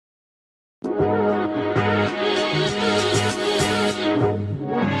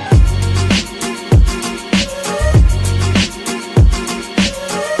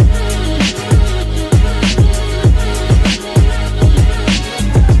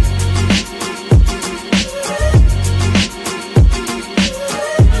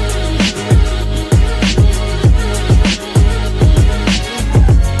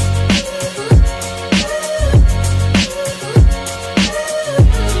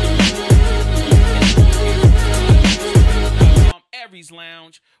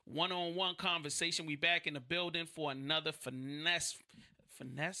Lounge, one-on-one conversation. We back in the building for another finesse.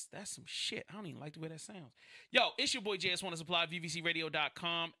 Finesse? That's some shit. I don't even like the way that sounds. Yo, it's your boy JS1 Tha Supplier,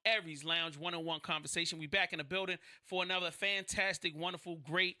 VVCRadio.com, Aries Lounge, one-on-one conversation. We back in the building for another fantastic, wonderful,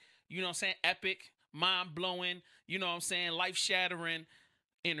 great, you know what I'm saying, epic, mind-blowing, you know what I'm saying, life-shattering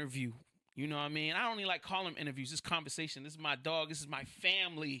interview. You know what I mean? I don't even like calling them interviews. This conversation. This is my dog. This is my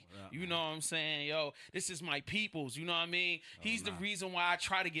family. You know what I'm saying? Yo, this is my peoples. You know what I mean? He's the reason why I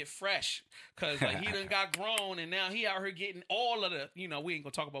try to get fresh. Because like, he done got grown, and now he out here getting all of the, you know, we ain't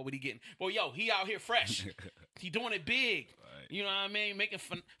going to talk about what he getting. But, yo, he out here fresh. He doing it big. Right. You know what I mean? Making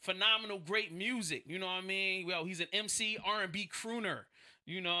phenomenal, great music. You know what I mean? Well, he's an MC, R&B crooner.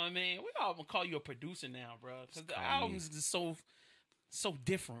 You know what I mean? We all going to call you a producer now, bro. Because the albums is so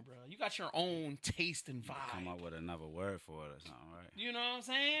different, bro. You got your own taste and vibe. Come up with another word for it or something, right? You know what I'm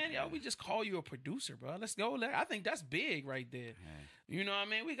saying? Yo, we just call you a producer, bro. Let's go. I think that's big right there. Hey. You know what I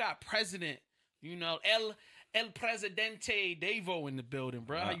mean? We got President, you know, El Presidente Davo in the building,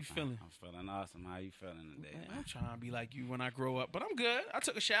 bro. How you feeling? I'm feeling awesome. How you feeling today? Man, I'm trying to be like you when I grow up, but I'm good. I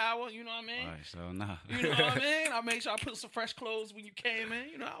took a shower, you know what I mean? All right, so no. You know what I mean? I made sure I put some fresh clothes when you came in.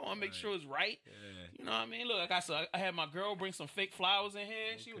 You know, I want to make sure it's right. Yeah. You know what I mean? Look, I had my girl bring some fake flowers in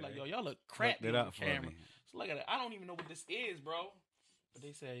here. Okay. She was like, yo, y'all look crappy on the camera. So look at it. I don't even know what this is, bro. But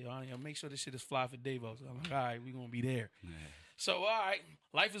they said, yo, make sure this shit is fly for Davo. So I'm like, all right, we're going to be there. Yeah. So, all right,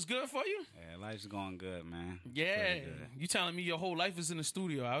 life is good for you? Yeah, life's going good, man. Yeah. You telling me your whole life is in the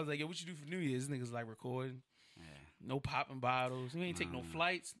studio. I was like, yo, what you do for New Year's? This niggas like recording. Yeah. No popping bottles. You ain't take no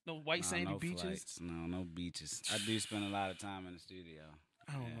flights, no white sandy beaches. Flights. No beaches. I do spend a lot of time in the studio.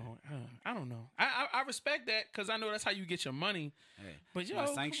 I don't know. I respect that because I know that's how you get your money. Hey, but yo, my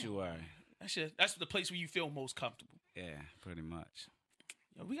sanctuary. That's the place where you feel most comfortable. Yeah, pretty much.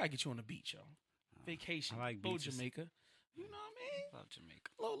 Yo, we gotta get you on the beach, yo. Vacation. I like beaches. Jamaica. You know what I mean? Love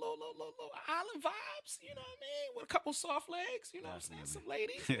Jamaica. Low island vibes. You know what I mean? With a couple soft legs. You know what I'm saying? Some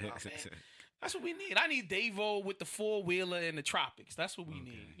ladies. You know what I mean? That's what we need. I need Davo with the 4-wheeler in the tropics. That's what we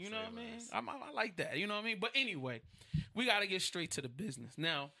need. You know what I mean? I like that. You know what I mean? But anyway, we got to get straight to the business.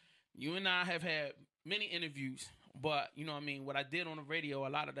 Now, you and I have had many interviews, but you know what I mean? What I did on the radio, a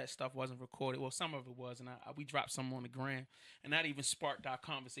lot of that stuff wasn't recorded. Well, some of it was, and we dropped some on the gram, and that even sparked our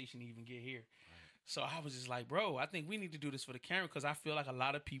conversation to even get here. So I was just like, bro, I think we need to do this for the camera because I feel like a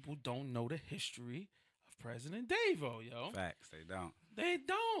lot of people don't know the history of President Davo, yo. Facts, they don't. They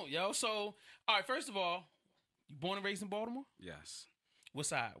don't, yo. So, all right, first of all, you born and raised in Baltimore? Yes. What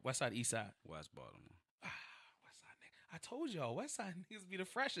side? West side, east side? West Baltimore. West side nigga. I told y'all, West side niggas be the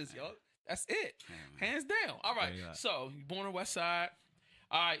freshest, yo. That's it. Hands down. All right, so you born on West side.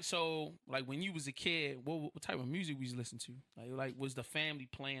 All right, so like when you was a kid, what type of music was you listen to? Like was the family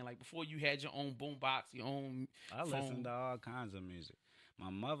playing like before you had your own boombox, your own? I listened to all kinds of music. My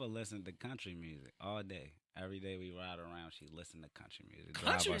mother listened to country music all day. Every day we ride around, she listened to country music.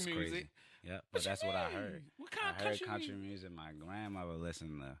 Country music? Crazy. Yep, but that's what I heard. What kind of country music? My grandmother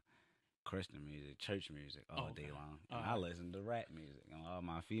listened to Christian music, church music all day long. And I listened to rap music. And all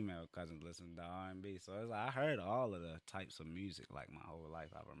my female cousins listened to R&B. So it's like I heard all of the types of music like my whole life.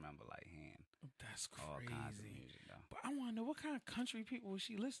 I remember like hearing that's crazy. All kinds of music though. But I want to know what kind of country people was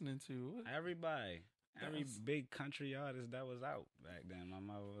she listening to? Everybody. Every big country artist that was out back then, my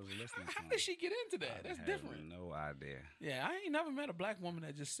mother was listening to. How did she get into that? That's different. No idea. Yeah, I ain't never met a black woman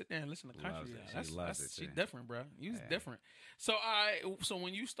that just sit there and listen to country. She loves it. She's different, bro. You was different. So, so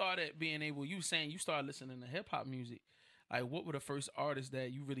when you started being able, you saying you started listening to hip hop music. Like, what were the first artists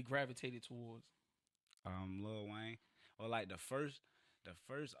that you really gravitated towards? Lil Wayne. Or like the first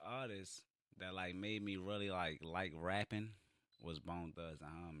artist that like made me really like rapping was Bone Thugs and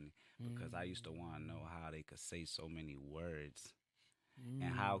Harmony, because I used to want to know how they could say so many words,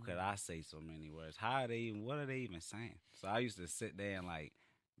 and how could I say so many words? What are they even saying? So I used to sit there and like,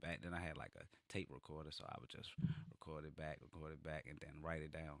 back then I had like a tape recorder, so I would just record it back, and then write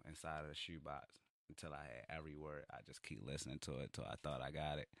it down inside of the shoebox until I had every word. I just keep listening to it till I thought I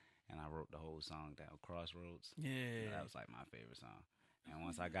got it, and I wrote the whole song down, Crossroads. Yeah, that was like my favorite song. And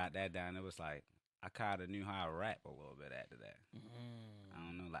once I got that down, it was like, I kind of knew how to rap a little bit after that. I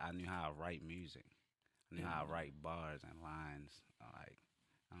don't know, like I knew how to write music. I knew how to write bars and lines. Like,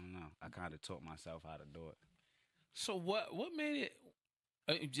 I don't know. I kind of taught myself how to do it. So what made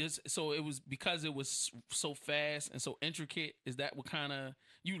it? So it was because it was so fast and so intricate. Is that what kind of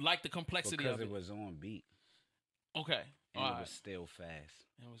you like the complexity of it? Because it was on beat. Okay, and it was still fast.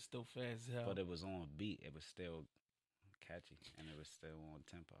 It was still fast as hell. But it was on beat. It was still catchy, and it was still on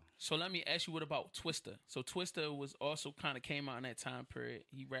tempo. So let me ask you, what about Twista? So Twista was also kind of came out in that time period.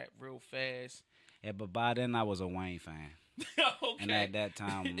 He rapped real fast. Yeah, but by then I was a Wayne fan. Okay. And at that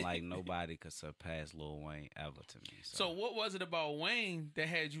time, like, nobody could surpass Lil Wayne ever to me. So what was it about Wayne that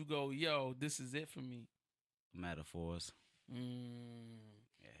had you go, yo, this is it for me? Metaphors.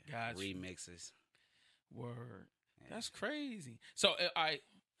 Gotcha. Remixes. Word. Yeah. That's crazy. So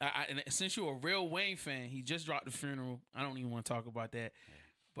and since you're a real Wayne fan, he just dropped The Funeral. I don't even want to talk about that. Yeah.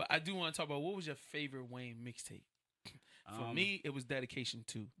 But I do want to talk about, what was your favorite Wayne mixtape? For me, it was Dedication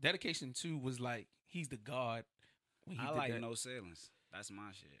 2. Dedication 2 was like, he's the god. When he I did like that. No Ceilings. That's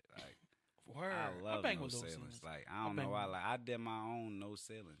my shit. Like, Word. I love bang No with those Ceilings. ceilings. Like, I don't know why. Like, I did my own No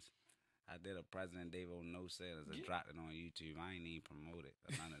Ceilings. I did a President Davo No Ceilings. I dropped it on YouTube. I ain't even promote it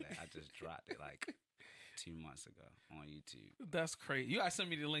or none of that. I just dropped it like 2 months ago on YouTube. That's crazy. You gotta send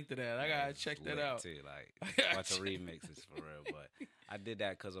me the link to that. I gotta check that out. Too. Like, a bunch of remixes for real. But I did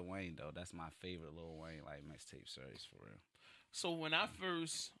that because of Wayne, though. That's my favorite Lil Wayne like mixtape series for real. So when I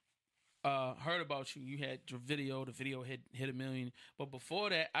first heard about you, you had your video. The video hit 1 million. But before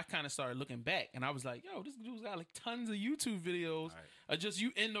that, I kind of started looking back, and I was like, yo, this dude's got like tons of YouTube videos. Right. Just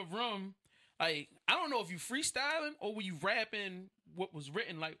you in the room. Like, I don't know if you freestyling or were you rapping what was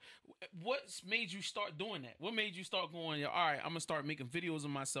written. Like, what's made you start doing that? What made you start going, all right, I'm going to start making videos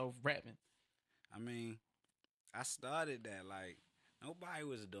of myself rapping? I mean, I started that. Like, nobody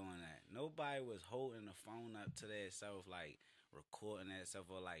was doing that. Nobody was holding the phone up to their self, like, recording that stuff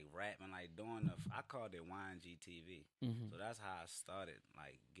or like rapping, like doing I called it YNG TV. So that's how I started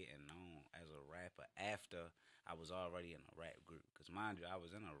like getting known as a rapper after I was already in a rap group. Cause mind you, I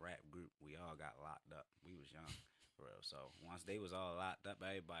was in a rap group. We all got locked up. We was young, for real. So once they was all locked up,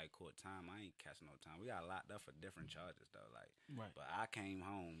 everybody caught time. I ain't catching no time. We got locked up for different charges though. Like, right. But I came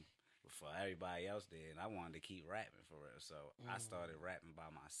home before everybody else did, and I wanted to keep rapping for real. So I started rapping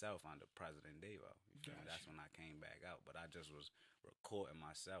by myself under President Davo. Gotcha. That's when I came back out. But I just was recording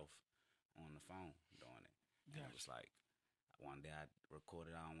myself on the phone doing it. And it was like, one day I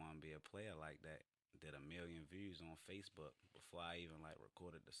recorded I Don't Want to Be a Player like that. Did 1 million views on Facebook before I even like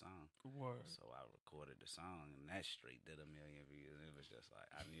recorded the song. Word. So I recorded the song, and that straight did 1 million views. And it was just like,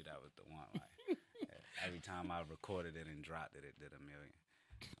 I knew that was the one. Like, every time I recorded it and dropped it, it did 1 million.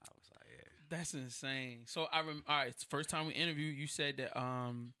 I was like, yeah. That's insane. So all right, it's the first time we interviewed, you said that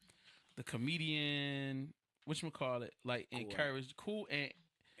the comedian, whatchamacallit, like encouraged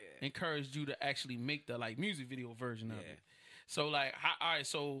encouraged you to actually make the like music video version of it. So like, all right,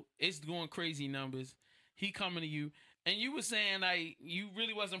 so it's going crazy numbers. He coming to you, and you was saying like you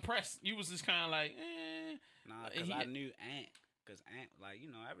really wasn't impressed. You was just kind of like, Nah, because I knew Ant. Because Ant, like, you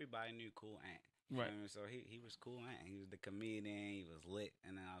know, everybody knew Cool Ant. Right. You know, so he was cool, man. He was the comedian. He was lit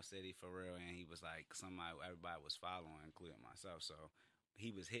in our city for real, and he was like everybody was following, including myself. So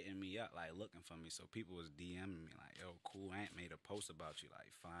he was hitting me up, like looking for me. So people was DMing me like, "Yo, Cool Ant made a post about you,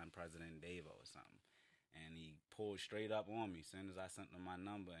 like find President Davo or something." And he pulled straight up on me as soon as I sent him my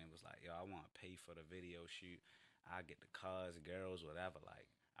number and was like, "Yo, I want to pay for the video shoot. I get the cars, girls, whatever. Like,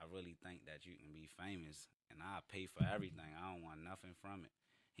 I really think that you can be famous, and I'll pay for everything. I don't want nothing from it."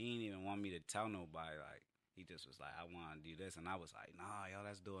 He didn't even want me to tell nobody. Like, he just was like, "I want to do this." And I was like, "Nah, yo,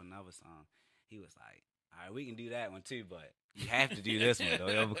 let's do another song." He was like, "All right, we can do that one too, but you have to do this one, though,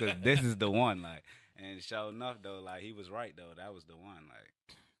 yo, because this is the one." Like, and sure enough, though, like, he was right, though. That was the one. Like,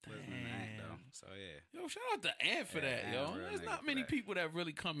 listening to Ant, though. So, yeah. Yo, shout out to Ant for that, yo. There's not many people that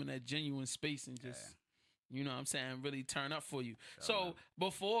really come in that genuine space and just, you know what I'm saying, really turn up for you. So,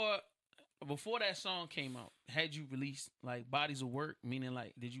 before that song came out, had you released like bodies of work? Meaning,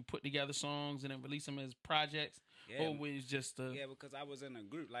 like, did you put together songs and then release them as projects, or was just because I was in a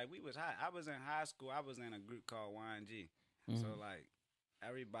group. Like, I was in high school. I was in a group called YNG. So like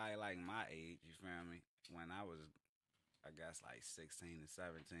everybody like my age, you feel me? When I was, I guess like 16 and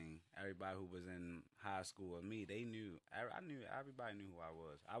 17, everybody who was in high school with me, they knew. Everybody knew who I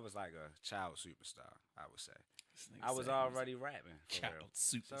was. I was like a child superstar, I would say. I was already rapping. Child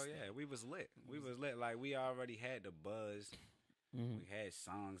superstar. So yeah, we was lit. We was lit. Like, we already had the buzz. We had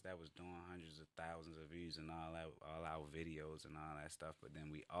songs that was doing hundreds of thousands of views and all that, all our videos and all that stuff. But then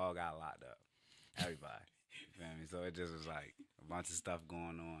we all got locked up. Everybody. You feel me? So it just was like a bunch of stuff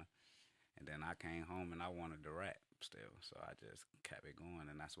going on. And then I came home and I wanted to rap still. So I just kept it going.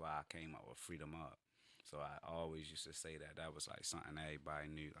 And that's why I came up with Freedom Up. So I always used to say that was like something everybody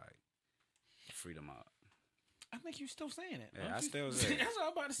knew, like Freedom Up. I think you still saying it. Yeah, I still say it. That's what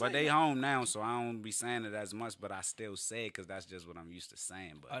I'm about to say. But they home now, so I don't be saying it as much, but I still say it because that's just what I'm used to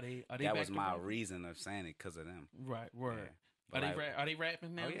saying. But are they that was my reason of saying it, because of them. Right, word. Yeah. Are they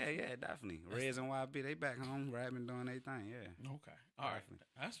rapping now? Oh, yeah, definitely. Reds and YB, they back home rapping, doing their thing, yeah. Okay, all right.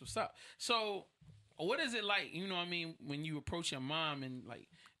 That's what's up. So, what is it like? You know what I mean? When you approach your mom and like,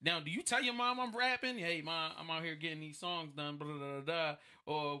 now, do you tell your mom I'm rapping? Hey, mom, I'm out here getting these songs done, blah, blah, blah, blah.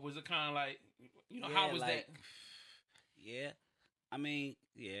 Or was it kind of like, you know, Yeah, how was like, that? Yeah, I mean,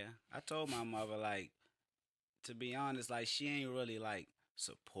 yeah. I told my mother, like, to be honest, like, she ain't really like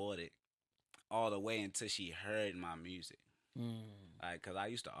supported all the way until she heard my music. Mm. Like, cause I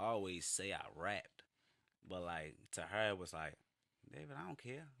used to always say I rapped, but like to her it was like, David, I don't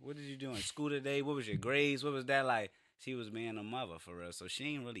care. What did you do in school today? What was your grades? What was that like? She was being a mother for real, so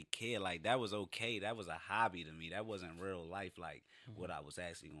she ain't really care. Like that was okay. That was a hobby to me. That wasn't real life. Like what I was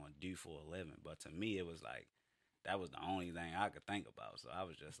actually going to do for a living. But to me, it was like that was the only thing I could think about. So I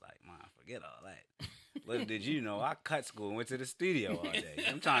was just like, man, forget all that. Little did you know, I cut school and went to the studio all day.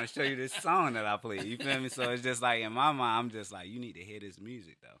 I'm trying to show you this song that I played. You feel me? So it's just like in my mind, I'm just like, you need to hear this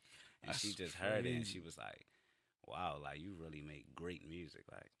music though. And That's she just heard it and crazy. she was like, wow, like you really make great music.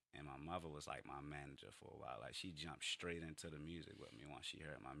 Like, and my mother was like my manager for a while. Like she jumped straight into the music with me once she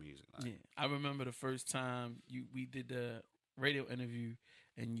heard my music. Like, Yeah, I remember the first time we did the radio interview,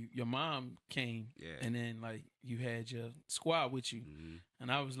 and your mom came, yeah. and then like you had your squad with you, and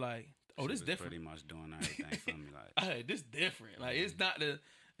I was like, oh, she this was different. pretty much doing everything for me. Like, Hey, this different. Like it's not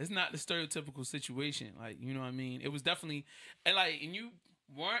the stereotypical situation. Like you know what I mean. It was definitely and you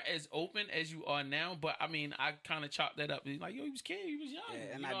weren't as open as you are now, but I mean I kind of chopped that up. Like yo, he was scared, he was young.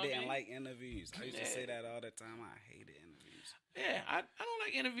 yeah, and you know I what didn't mean? like interviews. I used to say that all the time. I hated interviews. Yeah, I don't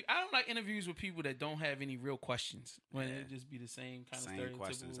like interview. I don't like interviews with people that don't have any real questions. When Yeah. it just be the same kind of Same stereotypical.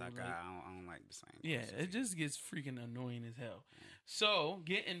 questions I got. like- I don't like the same. yeah, questions it just gets freaking annoying as hell. So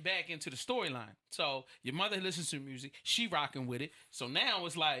getting back into the storyline. So your mother listens to music. She rocking with it. So now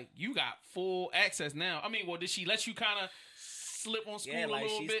it's like you got full access now. I mean, well, did she let you kind of slip on school a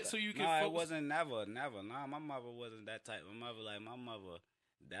little bit so you can No, focus? it wasn't never. No, my mother wasn't that type. My mother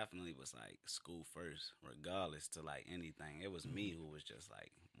definitely was like school first, regardless to like anything. It was me who was just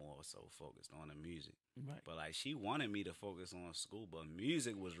like more so focused on the music. Right. But like she wanted me to focus on school, but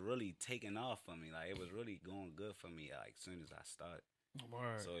music was really taking off for me. Like it was really going good for me. Like as soon as I started.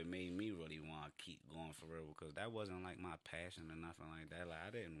 Word. So it made me really want to keep going for real because that wasn't like my passion or nothing like that. Like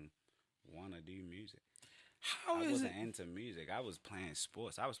I didn't want to do music. How I is wasn't it? into music. I was playing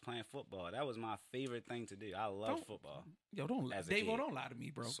sports. I was playing football. That was my favorite thing to do. I love football. Yo, don't lie. As a Davo, kid. don't lie to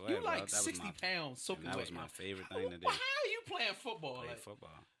me, bro. Swear, You bro, like that was 60 pounds soaking And that wet, was my yo. favorite thing to do. How are you playing football? Play Like, football.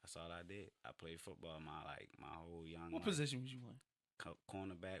 That's all I did. I played football my whole young what life. position was you in?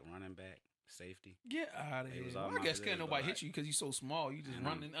 Cornerback, running back, safety. Get out of It here. was Well, all I my guess can't positions, nobody but hit you because you're so small. You just I know.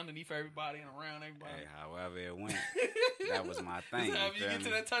 running underneath everybody and around everybody. Hey, however it went, that was my thing. However you feel get to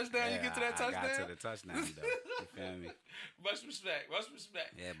me? that touchdown, you Yeah, get to that touchdown. I got to the touchdown, though. You feel me? Much respect. Much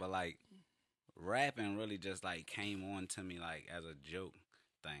respect. Yeah, but like rapping really just like came on to me like as a joke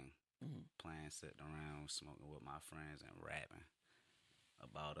thing. Playing, sitting around, smoking with my friends and rapping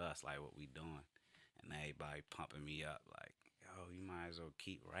about us, like what we doing. And everybody pumping me up like, yo, you might as well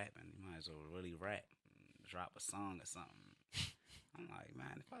keep rapping. You might as well really rap. Drop a song or something. I'm like,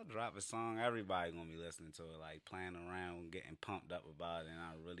 man, if I drop a song, everybody gonna be listening to it, like playing around, getting pumped up about it, and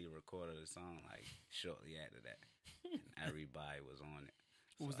I really recorded a song like shortly after that. And everybody was on it.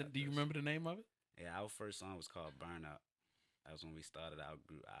 What was So do you remember the name of it? Yeah, our first song was called Burn Up. That was when we started our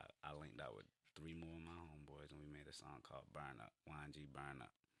group. I linked up with 3 more of my homeboys and we made a song called Burn Up. YNG Burn Up.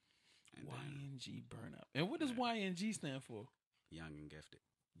 And then YNG Burn Up. And what does YNG stand for? Young and Gifted.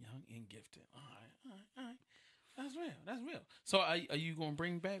 Young and Gifted. All right. That's real. That's real. So are you gonna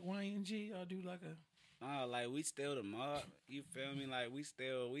bring back YNG or do like a? No, like we still the mob. You feel me? Like we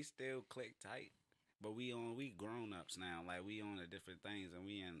still click tight. But we grown ups now. Like we on the different things and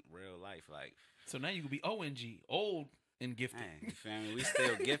we in real life. Like So now you could be ONG, old and gifted. man, you feel me? We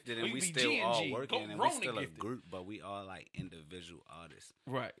still gifted Or and you we be still G&G, all working and we grown and still a gifted. group, but we all like individual artists.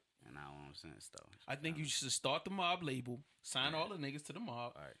 Right. And I want to stuff. I think you should start the mob label, sign all the niggas to the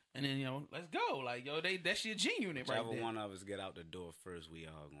mob, All right. and then let's go. Like that's your G unit right Whichever there. one of us get out the door first, we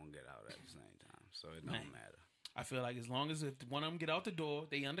all gonna get out at the same time. So it don't Man. matter. I feel like as long as if one of them get out the door,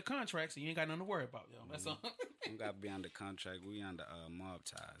 they under contract, so you ain't got nothing to worry about, yo. That's all. We gotta be under contract. We under mob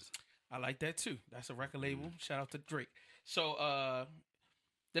ties. I like that too. That's a record label. Shout out to Drake. So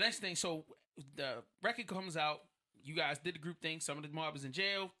the next thing, so the record comes out. You guys did the group thing. Some of the mob is in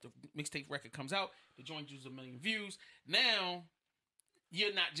jail. The mixtape record comes out. The joint uses 1 million views. Now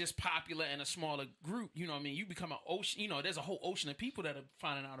you're not just popular in a smaller group. You know what I mean? You become an ocean. You know, there's a whole ocean of people that are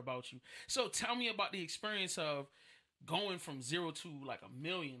finding out about you. So tell me about the experience of going from 0 to like 1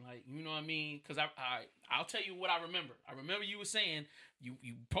 million. Like, you know what I mean? Because I'll tell you what I remember. I remember you were saying you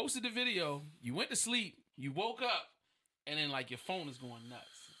posted the video, you went to sleep, you woke up, and then like your phone is going nuts.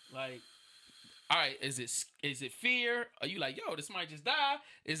 Like, All right, is it fear? Are you like, yo, this might just die?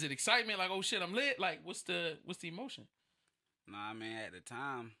 Is it excitement? Like, oh shit, I'm lit. Like, what's the emotion? No, I mean at the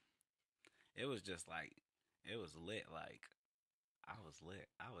time, it was just like it was lit. Like I was lit.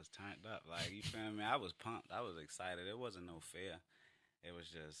 I was turned up. Like you feel me? I was pumped. I was excited. It wasn't no fear. It was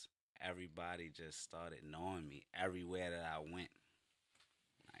just everybody just started knowing me everywhere that I went.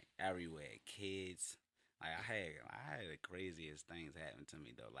 Like everywhere, kids. Like I had the craziest things happen to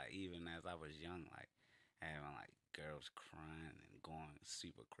me though. Like even as I was young, like having like girls crying and going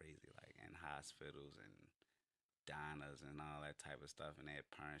super crazy, like in hospitals and diners and all that type of stuff, and their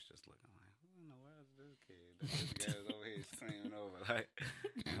parents just looking like, who in the world is this kid? This guy's over here screaming over like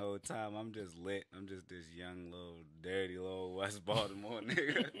the whole time. I'm just lit. I'm just this young little dirty little West Baltimore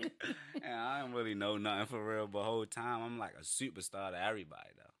nigga, and I don't really know nothing for real. But whole time I'm like a superstar to everybody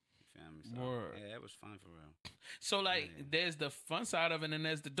though. You feel me? So Word. yeah, it was fun for real. So like, Yeah. there's the fun side of it, and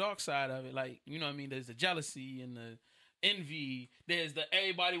there's the dark side of it. Like, you know what I mean? There's the jealousy and the envy. There's the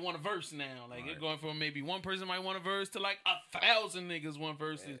everybody want a verse now. Like, Right. it's going from maybe one person might want a verse to like 1,000 niggas want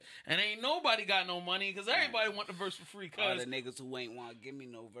verses, and ain't nobody got no money because everybody want the verse for free. All Cause the niggas who ain't want to give me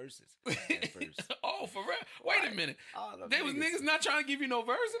no verses at first. oh, for real? Wait a minute. All the There was niggas not trying to give you no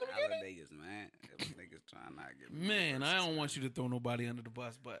verse in the All the beginning. niggas, man. It was niggas trying not to give me Man, no I verses, don't man. want you to throw nobody under the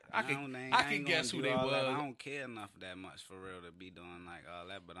bus, but I can ain't guess gonna who do they all that. was. I don't care enough that much for real to be doing like all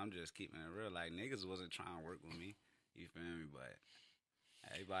that, but I'm just keeping it real. Like niggas wasn't trying to work with me. You feel me? But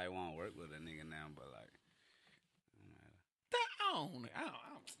everybody want to work with a nigga now. But like,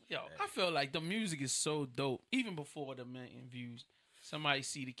 Yo, I feel like the music is so dope. Even before the million views, somebody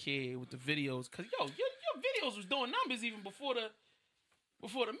see the kid with the videos. Cause yo, your videos was doing numbers even before the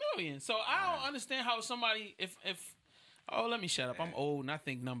million. So I don't understand how somebody if oh, let me shut up. I'm old and I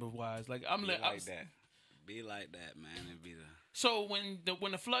think number wise. Like I'm be like that. Be like that, man, and be the. So when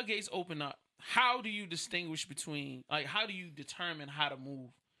the floodgates open up, how do you distinguish between, like, how do you determine how to move?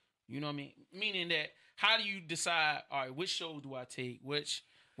 You know what I mean? Meaning that, how do you decide, all right, which shows do I take? Which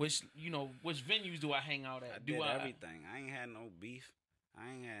venues do I hang out at? I did everything. I ain't had no beef. I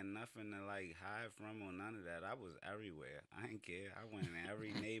ain't had nothing to like hide from or none of that. I was everywhere. I ain't care. I went in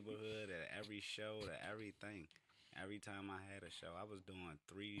every neighborhood, at every show, to everything. Every time I had a show, I was doing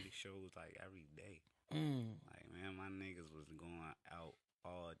 3 shows like every day. Like man, my niggas was going out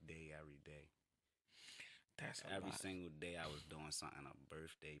all day, every day. That's every single day I was doing something, a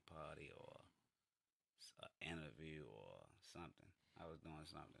birthday party or an interview or something. I was doing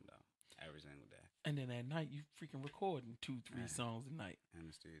something though, every single day. And then at night, you freaking recording 2-3 songs a night.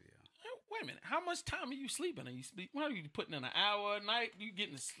 In the studio. Wait a minute. How much time are you sleeping? What are you putting in, an hour a night? You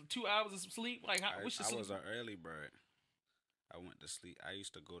getting 2 hours of sleep? Like how? What's your sleep? I was an early bird. I went to sleep. I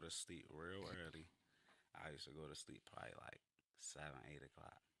used to go to sleep real early. I used to go to sleep probably like 7, 8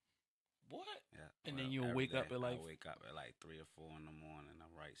 o'clock. What? Yeah. And then you'll wake up at like. I wake up at like 3 or 4 in the morning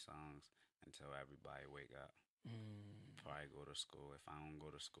and write songs until everybody wake up. Probably go to school. If I don't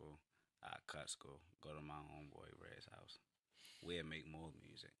go to school, I cut school. Go to my homeboy Red's house. We'll make more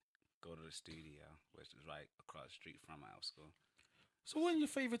music. Go to the studio, which is right across the street from our school. So when's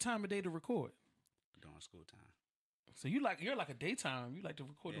your favorite time of day to record? During school time. So you're like a daytime. You like to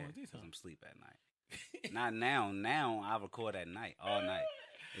record during the daytime. I'm sleep at night. Not now. Now I record at night, all night.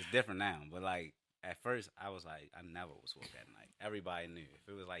 It's different now, but like at first I was like, I never was woke at night. Everybody knew. If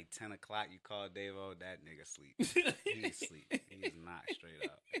it was like 10 o'clock, you call Davo, that nigga sleep. He's asleep. He's not straight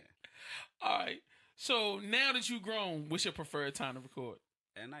up. Yeah. All right. So now that you grown, what's your preferred time to record?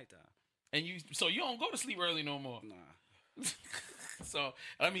 At nighttime. And you don't go to sleep early no more. Nah. So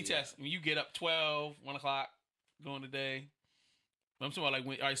let me test. When you get up 12, 1 o'clock, during the day. I'm talking about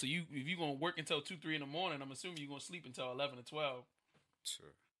like all right. So if you gonna work until 2, 3 in the morning, I'm assuming you're gonna sleep until 11 or 12.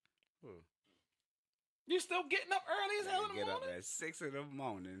 Sure. You still getting up early as hell in the morning? Get up at 6 in the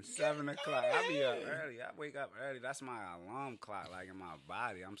morning, 7 o'clock. I be up early. I wake up early. That's my alarm clock, like in my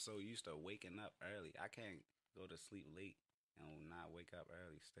body. I'm so used to waking up early. I can't go to sleep late and not wake up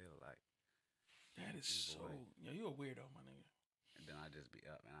early still. Like that is so. Yo, you a weirdo, my nigga. And then I just be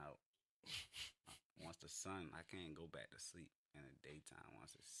up and out. Once the sun, I can't go back to sleep in the daytime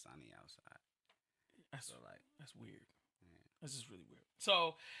once it's sunny outside. That's weird. Yeah. This is really weird.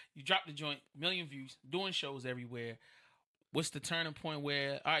 So you dropped the joint, million views, doing shows everywhere. What's the turning point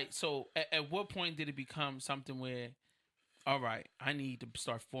where? All right. So at what point did it become something where, all right, I need to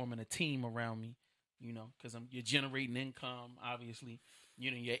start forming a team around me? You know, because you're generating income, obviously. You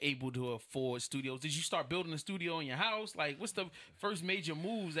know, you're able to afford studios. Did you start building a studio in your house? Like, what's the first major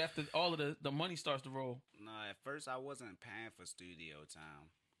moves after all of the money starts to roll? No, at first I wasn't paying for studio time.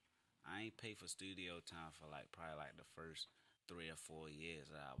 I ain't pay for studio time for like probably like the first 3 or 4 years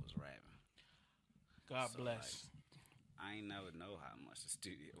that I was rapping. God So, bless. I ain't never know how much the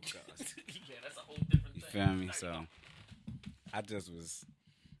studio cost. Yeah, that's a whole different You thing. feel me? So I just was.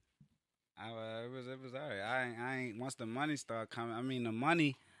 It was alright. I ain't. Once the money started coming, I mean, the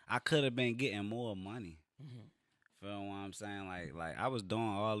money I could have been getting more money. Mhm. Feel what I'm saying? Like I was doing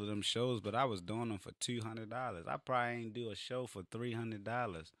all of them shows, but I was doing them for $200. I probably ain't do a show for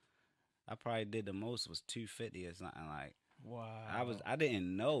 $300. I probably did the most was $250 or something. Like Wow. I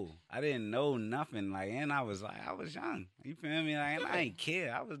didn't know nothing. Like, and I was young. You feel me? Like, and I ain't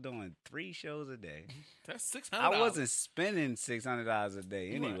care. I was doing 3 shows a day. That's $600. I wasn't spending $600 a day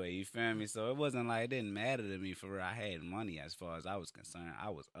anyway. Right. You feel me? So it wasn't like it didn't matter to me for real. I had money as far as I was concerned.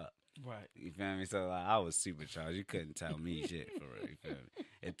 I was up. Right. You feel me? So like, I was supercharged. You couldn't tell me shit for real. You feel me?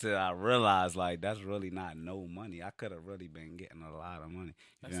 Until I realized like that's really not no money. I could have really been getting a lot of money.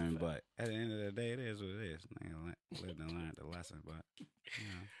 You feel me? But at the end of the day, it is what it is. Lived and learned the lesson. But you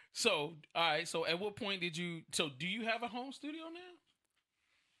know. So all right. So at what point did you? So do you have a home studio now?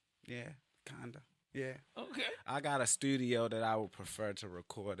 Yeah, kinda. Yeah. Okay. I got a studio that I would prefer to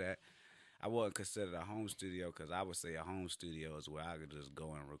record at. I wouldn't consider it a home studio because I would say a home studio is where I could just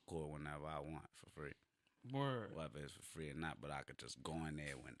go and record whenever I want for free. Word. Whether it's for free or not, but I could just go in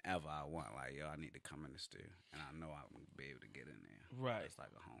there whenever I want. Like, yo, I need to come in the studio. And I know I'm going to be able to get in there. Right. It's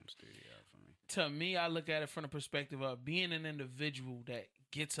like a home studio for me. To me, I look at it from the perspective of being an individual that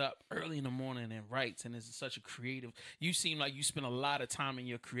gets up early in the morning and writes and is such a creative. You seem like you spend a lot of time in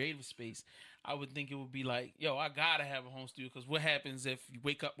your creative space. I would think it would be like, yo, I gotta have a home studio because what happens if you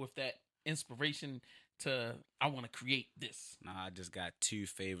wake up with that inspiration to I want to create this? No, I just got 2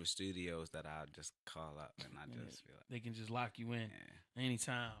 favorite studios that I'll just call up and I just feel like They can just lock you in yeah.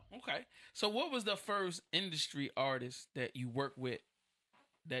 anytime. Okay. So what was the first industry artist that you worked with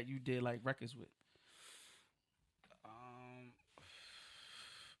that you did like records with?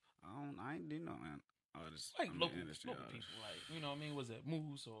 I ain't do no artists. Like local industry people, artists. like, you know what I mean? Was it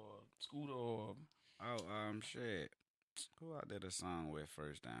Moose or Scooter or Shit. Who I did a song with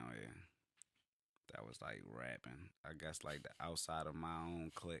first down here? That was like rapping. I guess like the outside of my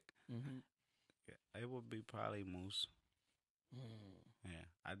own clique. mm-hmm. Yeah, it would be probably Moose. Mm. Yeah,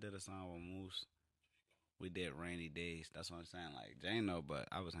 I did a song with Moose. We did Rainy Days. That's what I'm saying. Like Jano, but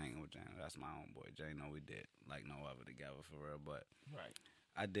I was hanging with Jano. That's my own boy. Jano, we did like no other together for real. But Right.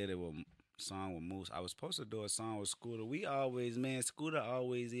 I did it with song with Moose. I was supposed to do a song with Scooter. We always, man, Scooter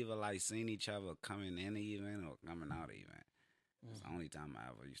always either like seen each other coming in the event or coming out of the event. It's the only time I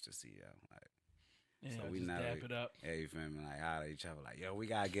ever used to see y'all. Like, Yeah, so we just never, dap it up. yeah, you feel me? Like holler at each other, like, yo, we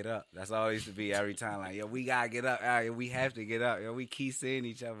gotta get up. That's all it used to be every time. Like, yo, we gotta get up. Yo, we have to get up. Yo, we keep seeing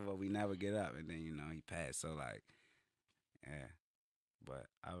each other, but we never get up. And then he passed. So like, yeah. But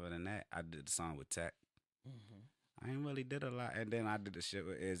other than that, I did the song with Tech. Mm-hmm. I ain't really did a lot, and then I did the shit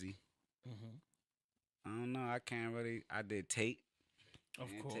with Izzy. Mm-hmm. I don't know. I can't really. I did Tate. Of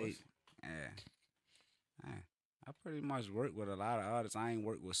and course. Tate. Yeah. I pretty much worked with a lot of artists. I ain't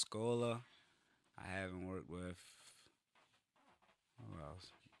worked with Scola. I haven't worked with who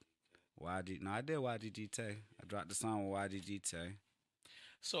else? YG. No, I did YGG Tay. I dropped the song with YGG Tay.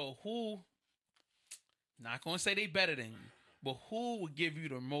 So who? Not gonna say they better than you, but who would give you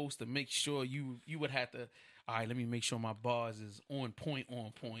the most to make sure you would have to? All right, let me make sure my bars is on point.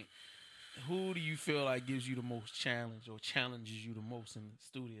 On point. Who do you feel like gives you the most challenge or challenges you the most in the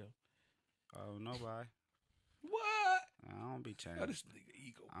studio? Oh, nobody. What? I don't be Oh, challenged. this nigga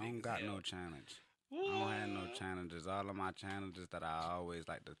ego I big don't as got hell. no challenge. What? I don't have no challenges. All of my challenges that I always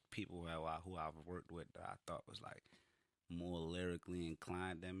like the people who I've worked with that I thought was like more lyrically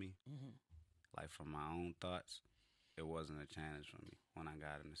inclined than me, Mm-hmm. like from my own thoughts. It wasn't a challenge for me. When I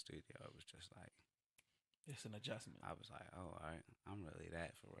got in the studio, it was just like It's an adjustment. I was like, oh, all right, I'm really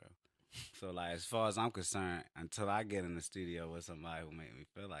that for real. So like, as far as I'm concerned, until I get in the studio with somebody who make me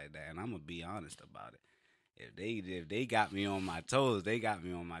feel like that, and I'm gonna be honest about it. If they got me on my toes, they got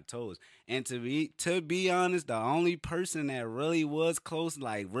me on my toes. And to be honest, the only person that really was close,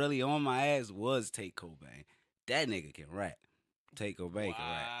 like really on my ass, was Tate Cobain. That nigga can rap. Tate Cobain can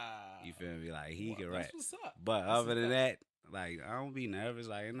rap. You feel me? Like he can rap. What's up? But other than that, like I don't be nervous.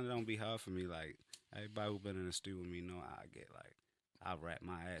 Like it don't be hard for me. Like everybody who been in the studio with me know I get like I rap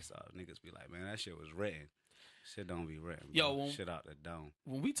my ass off. Niggas be like, man, that shit was written. Shit don't be written. Bro. Shit out the dome.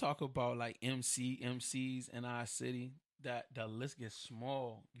 When we talk about like MCs in our city, that the list gets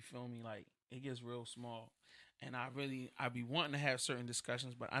small. You feel me? Like it gets real small. And I be wanting to have certain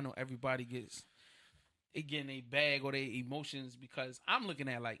discussions, but I know everybody gets it getting a bag or their emotions because I'm looking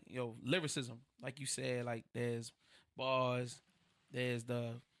at like, lyricism. Like you said, like there's bars, there's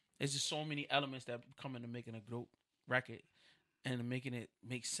just so many elements that come into making a group record. and making it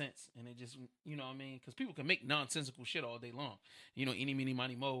make sense. And it just, you know what I mean? Because people can make nonsensical shit all day long. You know, any, mini,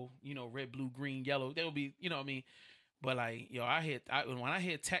 money, mo, you know, red, blue, green, yellow. They'll be, you know what I mean? But like, yo, when I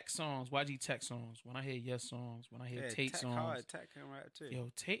hear Tech songs, YG Tech songs, when I hear Yes songs, when I hear Tate Tech songs, hard, Tech can rap too. yo,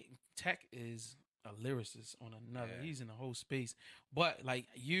 Tech is a lyricist on another. Yeah. He's in the whole space. But like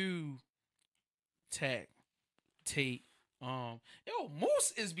you, Tech, Tate, yo,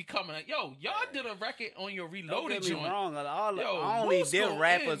 Moose is becoming y'all did a record on your Reloaded Don't get me joint. wrong. Yo, I only Moose did go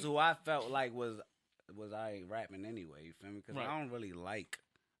rappers in. who I felt like was I rapping anyway. You feel me? Because Right. I don't really like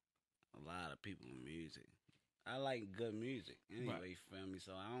a lot of people's music. I like good music anyway. Right. You feel me?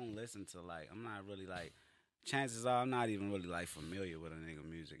 So I don't listen to like. I'm not really like. Chances are I'm not even really like familiar with a nigga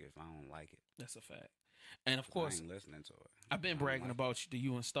music if I don't like it. That's a fact. And of course, I ain't listening to it. I've been I don't bragging like about the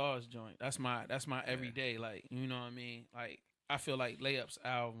You and Stars joint. That's my everyday. Like, you know what I mean? Like, I feel like Layups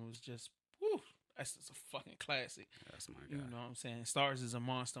album was just, whew, that's just a fucking classic. That's my You guy. know what I'm saying? Stars is a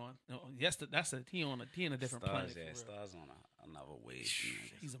monster. Yes, he in a different Stars, planet. yeah, for real. Stars on another wave.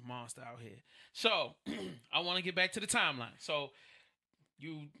 He's a monster out here. So I want to get back to the timeline. So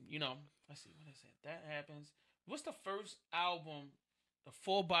you know, let's see what is it. That happens. What's the first album, the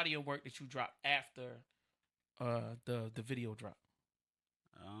full body of work that you dropped after the video drop?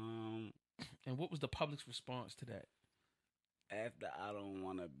 And what was the public's response to that? After I Don't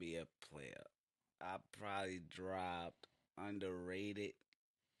Wanna Be a Player, I probably dropped Underrated.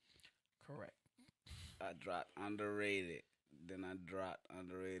 Correct. I dropped Underrated. Then I dropped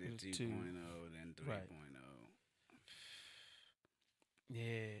Underrated 2.0, then 3.0. Right.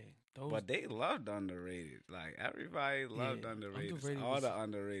 Yeah. Those, But they loved Underrated. Like, everybody loved Underrated. Underrated All was- the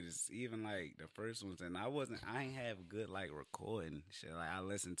Underrateds, even, like, the first ones. And I ain't have good, like, recording shit. Like, I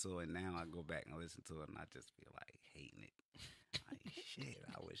listen to it now. I go back and listen to it, and I just feel like hating it. Like, shit,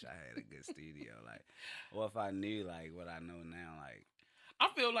 I wish I had a good studio. Like, or if I knew, like, what I know now, like. I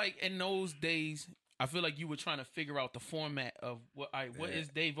feel like in those days, I feel like you were trying to figure out the format of what is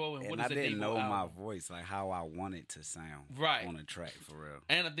Davo and what is I a didn't Davo know album. my voice, like, how I wanted to sound Right. on a track, for real.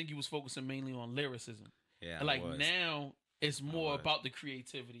 And I think you was focusing mainly on lyricism. Yeah, And like I was. now, it's more was. about the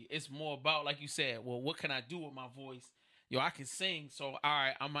creativity. It's more about, like you said, well, what can I do with my voice? Yo, I can sing, so all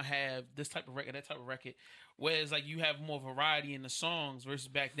right, I'm gonna have this type of record, that type of record. Whereas like you have more variety in the songs versus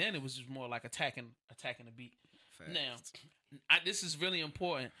back then it was just more like attacking the beat. Facts. Now, this is really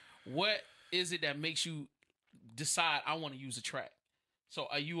important. What is it that makes you decide I want to use a track? So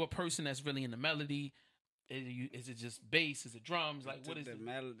are you a person that's really in the melody? Is it just bass? Is it drums? Like, what is the it?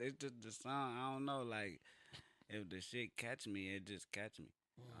 melody? It's just the song. I don't know. Like, if the shit catch me, it just catch me.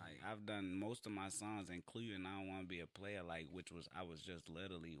 Like, I've done most of my songs, including I Don't Want to Be a Player, like, I was just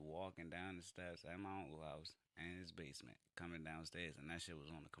literally walking down the steps at my uncle's house and his basement, coming downstairs, and that shit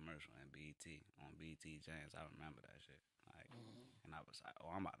was on the commercial on BT James. I remember that shit. Like, and I was like, oh,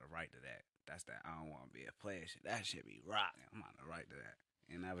 I'm about to write to that. That's that I Don't Want to Be a Player shit. That shit be rocking. I'm about to write to that.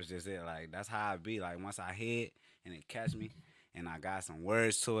 And that was just it. Like, that's how I be. Like, once I hear it and it catch me and I got some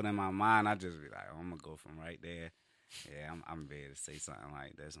words to it in my mind, I just be like, oh, I'm going to go from right there. Yeah, I'm ready to say something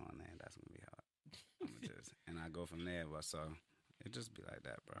like this on there. That's going to be hard. And I go from there. But so, it just be like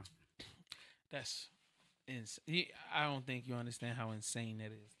that, bro. That's insane. I don't think you understand how insane that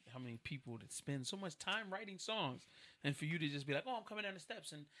is. How many people that spend so much time writing songs, and for you to just be like, "Oh, I'm coming down the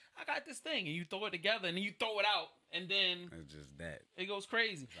steps, and I got this thing," and you throw it together, and then you throw it out, and then It's just that. it goes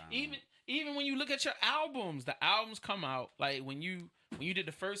crazy. Even when you look at your albums, the albums come out like when you did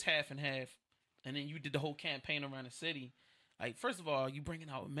the first half and half, and then you did the whole campaign around the city. Like, first of all, you bringing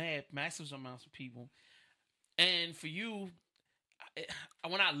out massive amounts of people, and for you.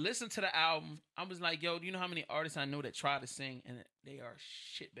 When I listened to the album, I was like, yo, do you know how many artists I know that try to sing and they are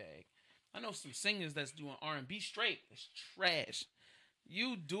shitbag? I know some singers that's doing R&B straight. It's trash.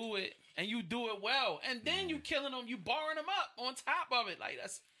 You do it, and you do it well. And then you killing them, you barring them up on top of it. Like,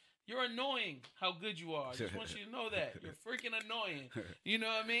 you're annoying how good you are. I just want you to know that. You're freaking annoying. You know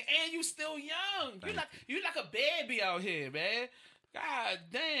what I mean? And you still young. You're like a baby out here, man. God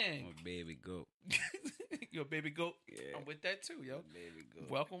damn. I'm a baby goat. You're a baby goat? Yeah. I'm with that too, yo. Baby goat.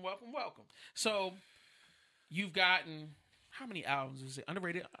 Welcome. So, you've gotten, how many albums was it?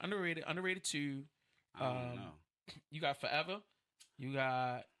 Underrated 2. I don't know. You got Forever. You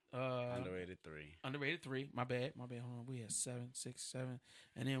got Underrated 3. My bad. Hold on. We had 7, 6, 7.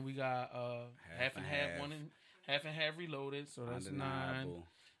 And then we got half and half, one and half and half reloaded. So that's 9.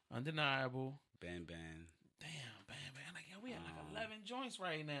 Undeniable. Ben. Damn, man. Like, yo, we had like 11 joints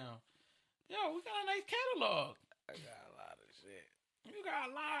right now. Yo, we got a nice catalog. I got a lot of shit. You got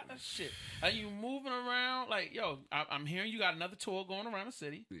a lot of shit. Are you moving around? Like, yo, I'm hearing you got another tour going around the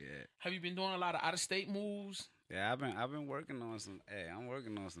city. Yeah. Have you been doing a lot of out-of-state moves? Yeah, I've been working on some. Hey, I'm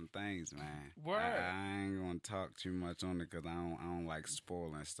working on some things, man. Word. I ain't gonna talk too much on it because I don't like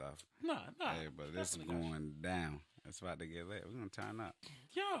spoiling stuff. Nah. Hey, but this is Definitely not. going down. It's about to get lit. We're gonna turn up.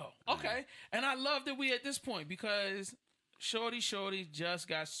 Yo, okay. And I love that we at this point because Shorty just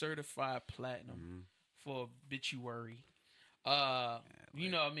got certified platinum for Obituary. You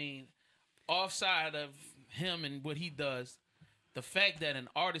know what I mean? Offside of him and what he does, the fact that an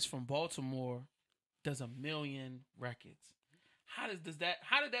artist from Baltimore does 1 million records. How did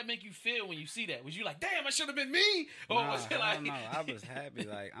that make you feel when you see that? Was you like, damn, it should have been me? Or was it like no, I was happy.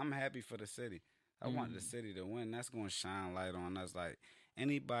 Like, I'm happy for the city. I want the city to win. That's gonna shine light on us. Like,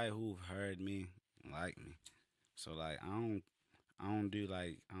 anybody who heard me like me. So like I don't do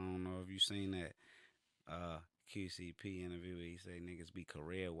like, I don't know if you seen that QCP interview where he say niggas be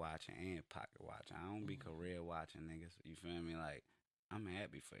career watching and pocket watching. I don't be career watching niggas. You feel me? Like, I'm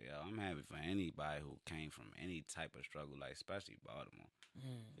happy for y'all. I'm happy for anybody who came from any type of struggle, like especially Baltimore.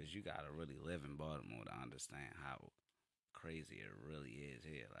 Because you gotta really live in Baltimore to understand how crazy it really is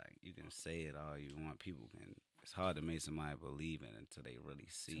here. Like, you can say it all you want. People can. It's hard to make somebody believe it until they really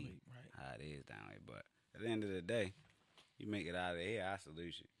see how it is down here. But at the end of the day, you make it out of here, I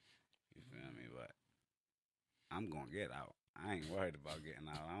salute you. You feel me? But I'm gonna get out. I ain't worried about getting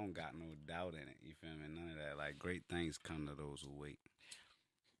out. I don't got no doubt in it. You feel me? None of that. Like, great things come to those who wait.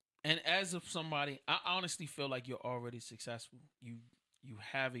 And as of somebody, I honestly feel like you're already successful. You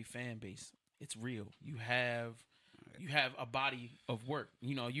have a fan base. It's real. You have a body of work.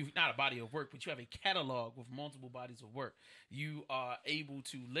 You know, you've not a body of work, but you have a catalog with multiple bodies of work. You are able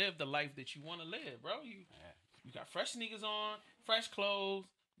to live the life that you want to live, bro. You got fresh sneakers on, fresh clothes.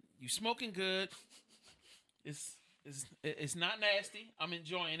 You smoking good. It's not nasty. I'm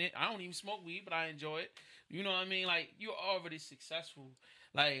enjoying it. I don't even smoke weed, but I enjoy it. You know what I mean? Like, you're already successful.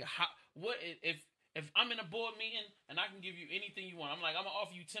 Like, what if I'm in a board meeting and I can give you anything you want? I'm like, I'm gonna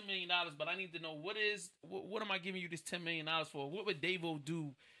offer you $10 million, but I need to know what am I giving you this $10 million for? What would Davo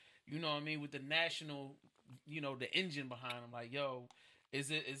do? You know what I mean, with the national, the engine behind him. Like, yo,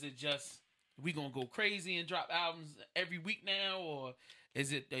 is it just we gonna go crazy and drop albums every week now, or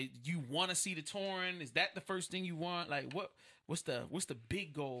is it you want to see the touring? Is that the first thing you want? Like, what's the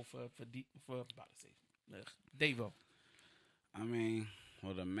big goal for about to say Davo? I mean,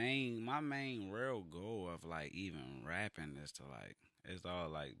 well, my main real goal of like even rapping is to like, it's all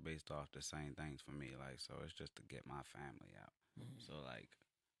like based off the same things for me. Like, so it's just to get my family out. So like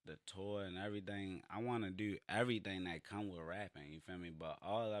the tour and everything, I want to do everything that come with rapping. You feel me? But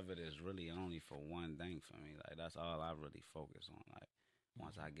all of it is really only for one thing for me. Like, that's all I really focus on. Like,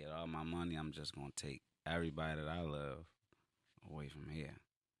 once I get all my money, I'm just gonna take everybody that I love away from here.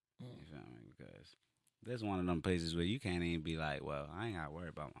 You feel me? Because this one of them places where you can't even be like, well, I ain't gotta worry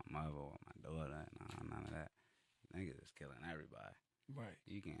about my mother or my daughter. None of that. Niggas is killing everybody. Right.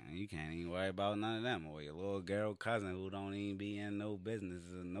 You can't even worry about none of them. Or your little girl cousin who don't even be in no business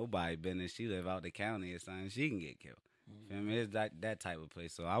or nobody business. She live out the county or something. She can get killed. Feel me? It's that type of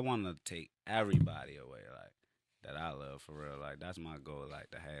place. So I want to take everybody away, like, that I love for real. Like, that's my goal. Like,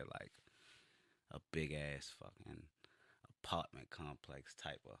 to have like a big ass fucking apartment complex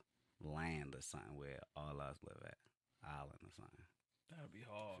type of land or something where all us live at, island or something. That'd be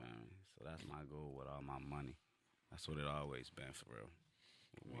hard. Feel me? So that's my goal with all my money. That's what it always been for real.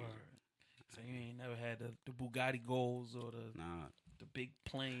 Word. So you ain't never had the Bugatti goals or the big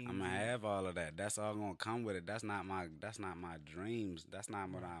planes. I'm gonna have all of that. That's all gonna come with it. That's not my dreams. That's not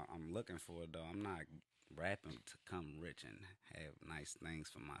what I'm looking for though. I'm not rapping to come rich and have nice things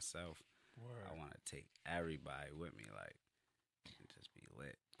for myself. Word. I want to take everybody with me, like, and just be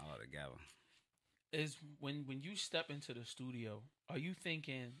lit all together. Is when you step into the studio, are you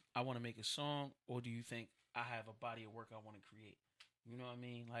thinking I want to make a song, or do you think I have a body of work I want to create? You know what I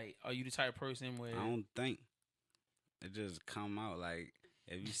mean? Like, are you the type of person where I don't think it just come out. Like,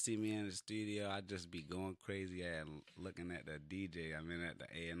 if you see me in the studio, I just be going crazy and looking at the DJ. I mean, at the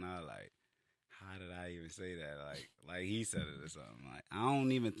A&R, like, how did I even say that? Like he said it or something. Like, I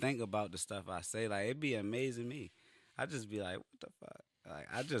don't even think about the stuff I say. Like, it'd be amazing me. I just be like, what the fuck? Like,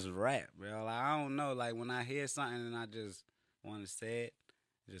 I just rap, bro. Like, I don't know. Like, when I hear something and I just want to say it,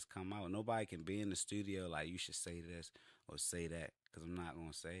 it just come out. Nobody can be in the studio like, you should say this or say that, because I'm not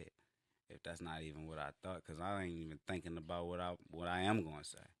going to say it if that's not even what I thought, because I ain't even thinking about what I am going to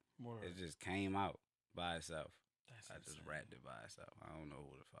say. Word. It just came out by itself. That's I just insane. rapped it by itself. I don't know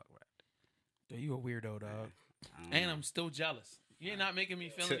who the fuck rapped it. You a weirdo, dog. And I'm still jealous. You're not making me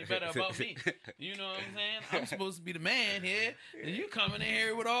feel any better about me. You know what I'm saying? I'm supposed to be the man here, and you coming in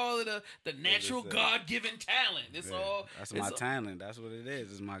here with all of the natural God-given talent. It's all. That's my talent. That's what it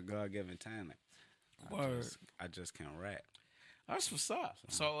is. It's my God-given talent. Word. I just can't rap. That's what's up.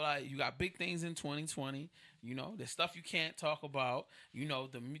 So like you got big things in 2020. You know, there's stuff you can't talk about. You know,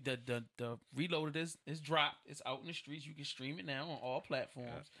 the Reloaded is dropped. It's out in the streets. You can stream it now on all platforms.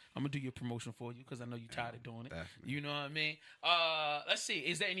 Yeah. I'm gonna do your promotion for you because I know you're tired of doing it. Definitely. You know what I mean? Let's see.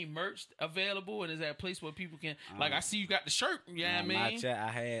 Is there any merch available? And is there a place where people can like I see you got the shirt, you know what I mean? Not yet.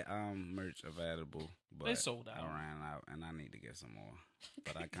 I had merch available, but they sold out. I ran out and I need to get some more.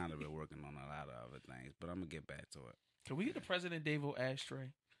 But I kind of been working on a lot of other things. But I'm gonna get back to it. Can we get the President Davo ashtray?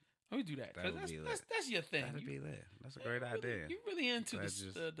 Let me do that. That's your thing. That'd be lit. That's a great idea. You're really into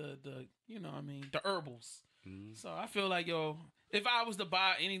the you know what I mean, the herbals. Mm-hmm. So I feel like, yo, if I was to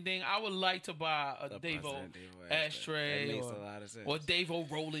buy anything, I would like to buy a Davo ashtray or Davo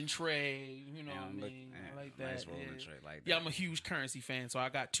rolling tray. You know what I mean? I like that. Nice rolling tray like that. Yeah, I'm a huge Currency fan, so I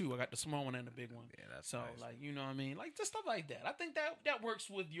got two. I got the small one and the big one. Yeah, that's so nice. Like, you know what I mean? Like just stuff like that. I think that works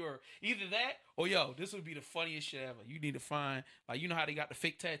with your either that or yo, this would be the funniest shit ever. You need to find like you know how they got the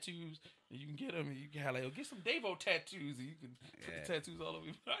fake tattoos. You can get them. And you can have like get some Davo tattoos, and you can put the tattoos all over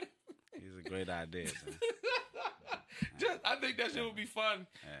your body. It's a great idea. I think that shit would be fun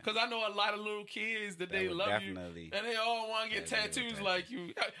because I know a lot of little kids that they love definitely. You and they all want to get tattoos like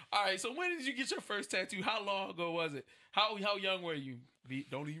you. All right, so when did you get your first tattoo? How long ago was it? How young were you?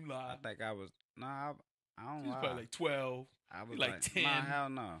 Don't even lie. I think I was I don't you was lie. Probably like 12. I was like 10. Nah, hell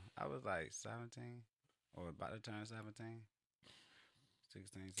no. I was like 17 or about to turn 17.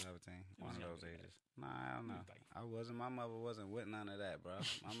 16, 17, one of those ages. Nah, I don't know. I wasn't. My mother wasn't with none of that, bro.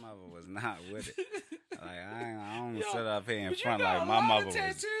 My mother was not with it. Like I don't sit up here in front like my mother was.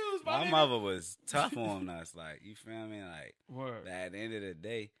 Tattoos, my mother was tough on us. Like you feel me? Like word. At the end of the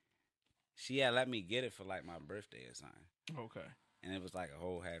day, she had let me get it for like my birthday or something. Okay. And it was like a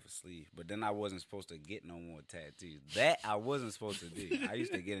whole half a sleeve. But then I wasn't supposed to get no more tattoos. That I wasn't supposed to do. I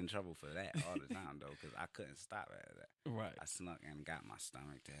used to get in trouble for that all the time, though, because I couldn't stop at that. Right. I snuck and got my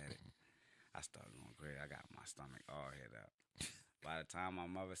stomach tatted. I started going crazy. I got my stomach all hit up. By the time my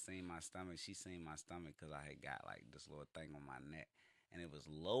mother seen my stomach, she seen my stomach because I had got like this little thing on my neck. And it was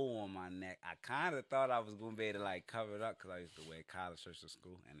low on my neck. I kind of thought I was going to be able to like cover it up because I used to wear collar shirts to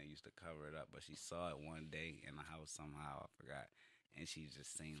school. And they used to cover it up. But she saw it one day in the house somehow. I forgot. And she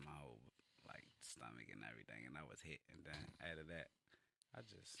just seen my whole like stomach and everything, and I was hit. And then after that,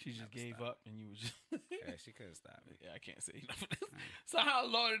 she just gave up, and you was just yeah, she couldn't stop me. Yeah, I can't say nothing. So how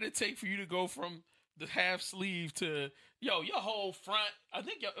long did it take for you to go from the half sleeve to your whole front? I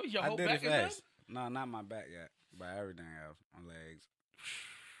think your whole back is done? No, not my back yet, but everything else, my legs.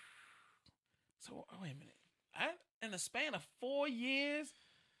 So wait a minute, in a span of 4 years,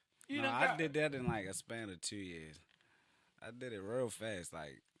 I did that in like a span of 2 years. I did it real fast.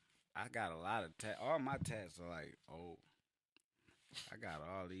 Like, I got a lot of tats. All my tats are like old. I got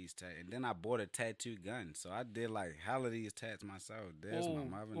all these tats. And then I bought a tattoo gun. So I did like hell of these tats myself. There's my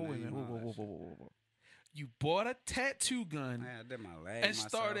mother name. Whoa. You bought a tattoo gun. Yeah, I did my legs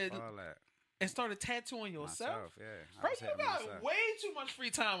myself, all that. And started tattooing yourself? Myself, yeah. Bro, you got way too much free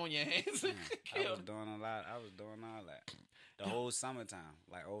time on your hands. I was doing a lot. I was doing all that. The whole summertime.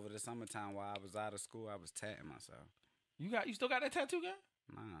 Like, over the summertime while I was out of school, I was tatting myself. You still got that tattoo gun?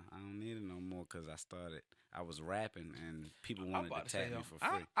 Nah, I don't need it no more because I was rapping and people wanted to tattoo me for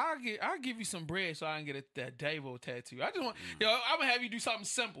free. I'll give you some bread so I can get that Davo tattoo. I just want, I'm gonna have you do something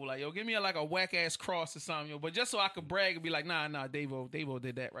simple, like give me like a whack ass cross or something, but just so I could brag and be like, nah, Davo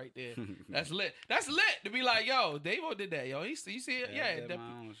did that right there. That's lit. That's lit to be like, yo, Davo did that, yo. You see it? Yeah, I did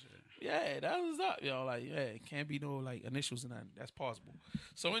my own shit. Yeah, that was up, like, it can't be no like initials and nothing. That's possible.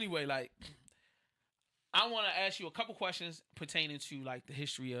 So anyway, like, I want to ask you a couple questions pertaining to like the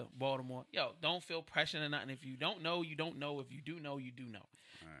history of Baltimore. Yo, don't feel pressure or nothing. If you don't know, you don't know. If you do know, you do know.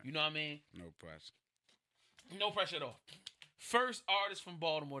 Right. You know what I mean? No pressure. No pressure at all. First artist from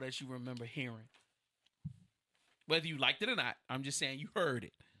Baltimore that you remember hearing. Whether you liked it or not, I'm just saying you heard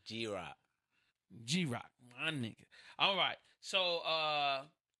it. G-Rock. G-Rock, my nigga. All right. So,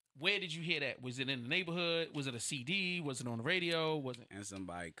 where did you hear that? Was it in the neighborhood? Was it a CD? Was it on the radio? Was it in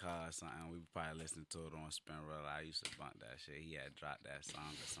somebody car or something? We probably listened to it on Spin Roll. I used to bump that shit. He had dropped that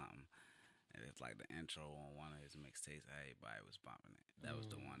song or something. And it's like the intro on one of his mixtapes. Everybody was bumping it. That was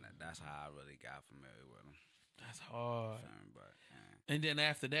the one that's how I really got familiar with him. That's hard. But, yeah. And then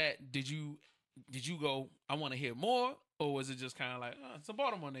after that, did you go, I want to hear more? Or was it just kind of like, it's a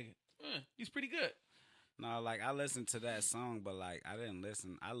Baltimore nigga. He's pretty good. No, like, I listened to that song, but, like, I didn't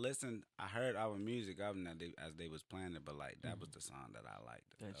listen. I heard our music of them as they was playing it, but, like, that was the song that I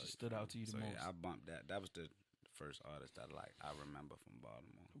liked. That just stood out to you the most. Yeah, I bumped that. That was the first artist that, like, I remember from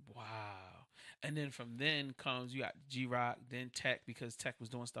Baltimore. Wow. And then from then comes you got G Rock, then Tech because Tech was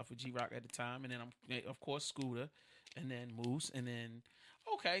doing stuff with G Rock at the time, and then of course Scooter, and then Moose, and then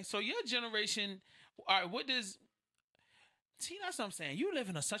okay, so your generation. All right, what does see? That's what I'm saying. You live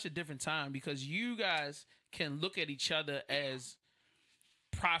in such a different time because you guys can look at each other as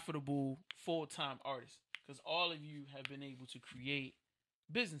profitable full-time artists because all of you have been able to create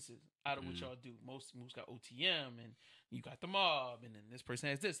businesses out of what y'all do. Most got OTM, and you got the mob, and then this person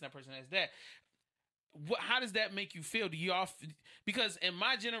has this, and that person has that. How does that make you feel? Do y'all? Because in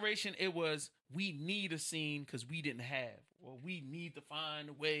my generation, it was we need a scene because we didn't have, or we need to find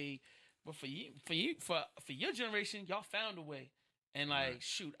a way. But for your generation, y'all found a way. And like,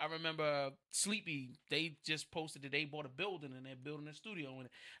 shoot, I remember Sleepy. They just posted that they bought a building and they're building a studio. And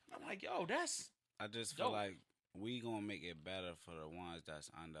I'm like, yo, that's. I just dope. feel like we gonna make it better for the ones that's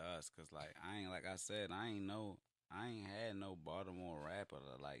under us. Cause like like I said, I ain't had no Baltimore rapper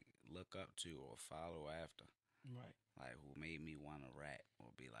to like look up to or follow after. Right. Like who made me want to rap or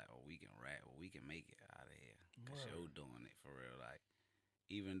be like, oh, we can rap or we can make it out of here. Cause you're doing it for real. Like,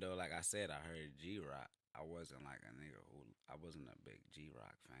 even though, like I said, I heard G Rock, I wasn't like a nigga who, I wasn't a big G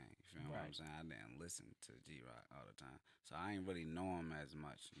Rock fan. You feel what I'm saying? I didn't listen to G Rock all the time. So I ain't really know him as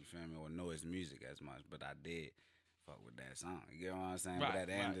much, you feel me, or know his music as much, but I did fuck with that song. You get what I'm saying? But at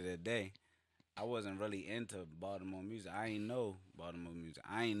the end of the day, I wasn't really into Baltimore music. I ain't know Baltimore music.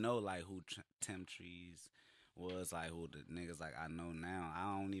 I ain't know like who Tim Trees was, like who the niggas like I know now.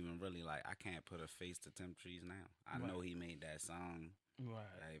 I don't even really like, I can't put a face to Tim Trees now. I know he made that song. Right.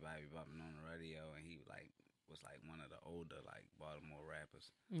 Everybody bumping on the radio, and he like was like one of the older like Baltimore rappers.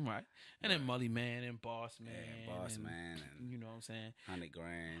 Right. And then Mully Man and Boss Man. Yeah, Boss Man and you know what I'm saying? 100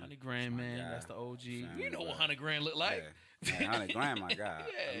 Grand. 100 Grand Man. Guy. That's the OG. You know bro. what 100 Grand look like. Yeah. 100 Grand, my guy.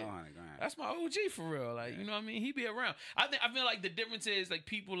 Yeah. I know 100 Grand. That's my OG for real. Like, you know what I mean? He be around. I feel like the difference is like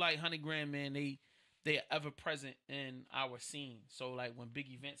people like 100 Grand Man, they're ever present in our scene. So like when big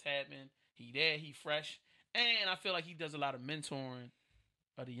events happen, he there, he fresh. And I feel like he does a lot of mentoring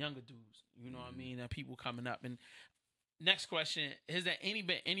of the younger dudes, you know what I mean, and people coming up. And next question, has there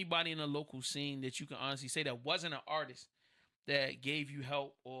anybody in the local scene that you can honestly say that wasn't an artist that gave you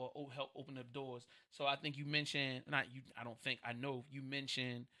help or help open up doors? So I think you mentioned, I know you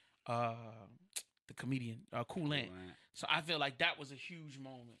mentioned the comedian, Kool Ant. So I feel like that was a huge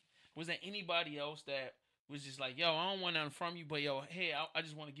moment. Was there anybody else that was just like, yo, I don't want nothing from you, but yo, hey, I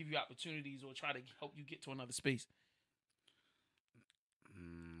just want to give you opportunities or try to help you get to another space?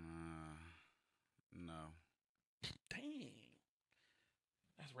 No. Dang.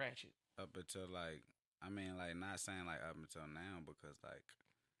 That's ratchet. Up until like, I mean, like not saying like up until now because like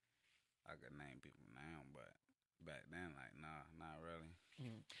I could name people now, but back then like nah, not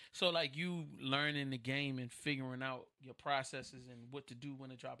really. So like you learning the game and figuring out your processes and what to do when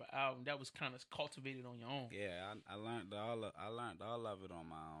to drop an album, that was kind of cultivated on your own. Yeah, I learned all of it on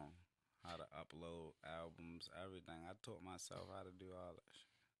my own. How to upload albums, everything. I taught myself how to do all that shit.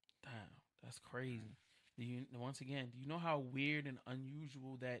 Damn, that's crazy. Do you know how weird and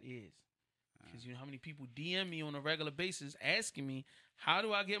unusual that is? Because you know how many people DM me on a regular basis asking me, how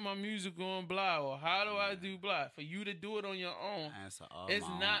do I get my music on blah, or how do I do blah? For you to do it on your own, it's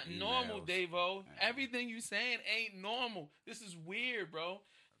not normal, Davo. Yeah. Everything you saying ain't normal. This is weird, bro.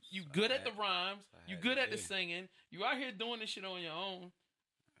 You good at the rhymes. You good at the singing. You out here doing this shit on your own.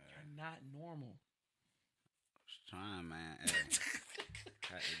 You're not normal. I was trying, man.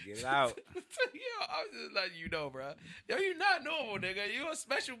 Had to get it out. Yo, I was just letting you know, bro. Yo, you not normal, nigga. You a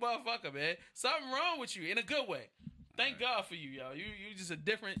special motherfucker, man. Something wrong with you in a good way. Thank God for you, yo. You just a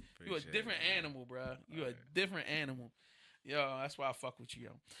different. You a different animal, bro. You a different animal. Yo, that's why I fuck with you,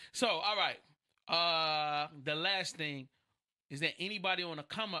 yo. So, all right. The last thing. Is there anybody on the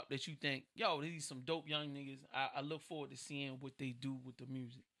come up that you think, yo, these some dope young niggas? I look forward to seeing what they do with the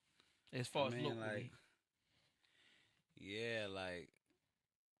music. As far as locally. Like, yeah, like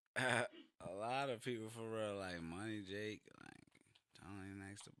a lot of people for real, like Money Jake, like Tony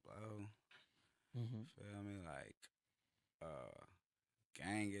Next to Blow. Feel me? Like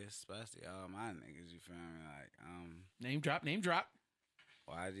Genghis, especially all my niggas, you feel me? Like name drop.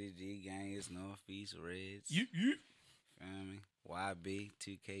 YGG, Genghis, Northeast Reds. You. Feel me? YB,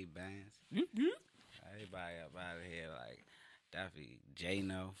 2K Bands. Everybody up out of here, like definitely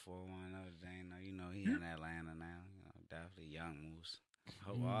J-No, 410 J-No. You know he in Atlanta now. You know, definitely Young Moose.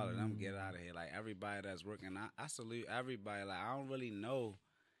 Hope all of them get out of here. Like everybody that's working, I salute everybody. Like I don't really know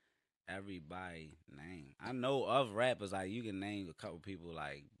everybody name. I know of rappers, like you can name a couple people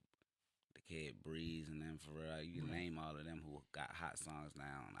like the Kid Breeze and them for real. You can name all of them who got hot songs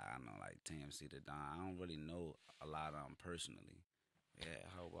now. Like, I know like TMC the Don. I don't really know a lot of them personally. Yeah, I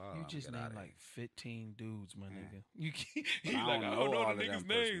hope all You of them just get out named of like 15 dudes, my Yeah. nigga. You can't, But you I like don't I know don't know all the of them niggas'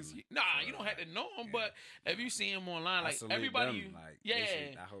 names. personally. Nah, So, you don't have to know them, yeah. but if you see them online, I like salute everybody, them. you Like,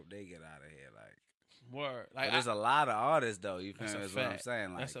 yeah, I hope they get out of here. Like, word. Like but there's a lot of artists though. You feel that's me? a That's what I'm fact.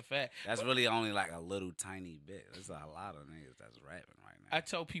 saying. Like, That's a fact. that's But really only like a little tiny bit. There's a lot of niggas that's rapping right now. I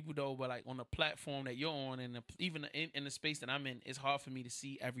tell people though, but like on the platform that you're on, and even in the space that I'm in, it's hard for me to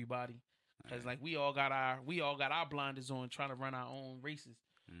see everybody because like we all got our blinders on, trying to run our own races.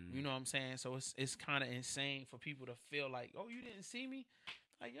 You know what I'm saying? So it's kind of insane for people to feel like, oh, you didn't see me.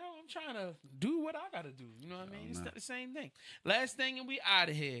 Like, yo, I'm trying to do what I gotta do. You know what I mean? It's not the same thing. Last thing, and we out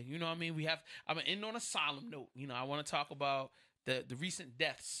of here. You know what I mean? I'm gonna end on a solemn note. You know, I want to talk about the recent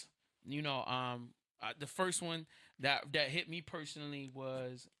deaths. You know, the first one that hit me personally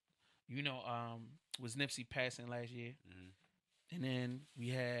was, was Nipsey passing last year, and then we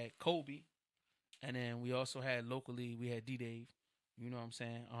had Kobe, and then we also had locally we had D-Dave. You know what I'm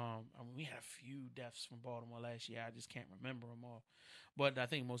saying? I mean, we had a few deaths from Baltimore last year. I just can't remember them all, but I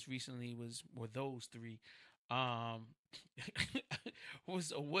think most recently were those three. What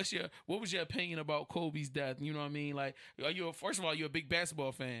was your opinion about Kobe's death? You know what I mean? Like, first of all, you're a big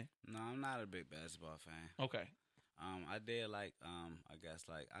basketball fan. No, I'm not a big basketball fan. Okay. I did like I guess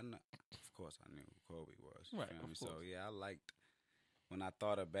like I know, of course I knew who Kobe was. Right. Feel me? Of course. So yeah, I liked. When I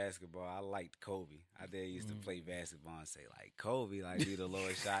thought of basketball, I liked Kobe. I did used to play basketball and say like Kobe, like do the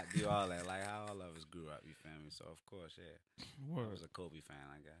lower shot, do all that, like how all of us grew up. You feel me? So of course, yeah, I was a Kobe fan,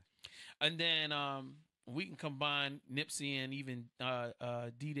 I guess. And then we can combine Nipsey and even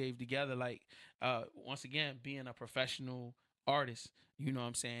D-Dave together. Like once again, being a professional artist, you know what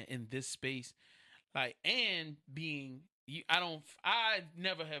I'm saying, in this space, like and being you, I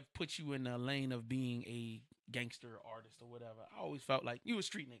never have put you in the lane of being a gangster artist or whatever. I always felt like you a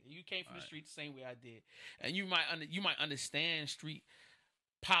street nigga. You came from the street the same way I did, and you might understand street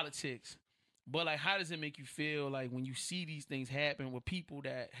politics, but like, how does it make you feel like when you see these things happen with people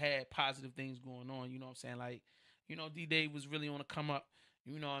that had positive things going on? You know what I'm saying? Like, D-Day was really on the come up.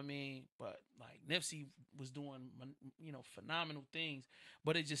 You know what I mean? But like Nipsey was doing, phenomenal things,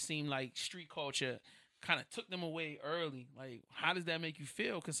 but it just seemed like street culture kind of took them away early. Like, how does that make you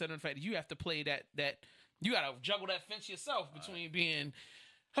feel, considering the fact that you have to play that you gotta juggle that fence yourself between being,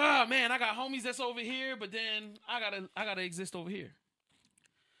 oh man, I got homies that's over here, but then I gotta exist over here.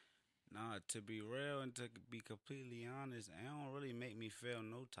 Nah, to be real and to be completely honest, it don't really make me feel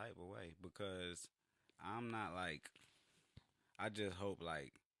no type of way because I'm not like. I just hope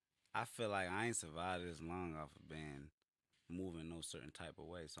like I feel like I ain't survived this long off of being moving no certain type of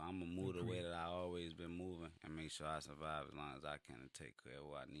way. So I'm gonna move the way that I always been moving and make sure I survive as long as I can and take care of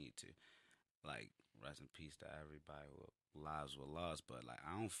what I need to. Like, rest in peace to everybody who lives were lost, but like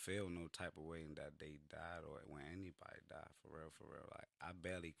I don't feel no type of way that they died or when anybody died, for real, for real. Like I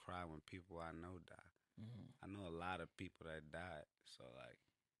barely cry when people I know die. I know a lot of people that died, so like,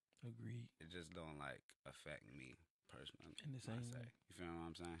 agreed. It just don't like affect me personally. In the same way. You feel what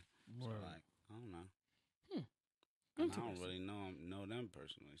I'm saying? Word. So like, I don't know. And I don't really know them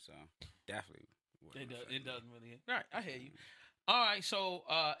personally, so definitely. It doesn't really. Right, I hear you. All right, so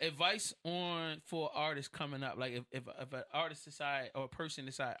advice for artists coming up. Like if an artist decide or a person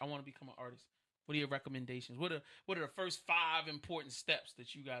decide I want to become an artist, what are your recommendations? What are the first 5 important steps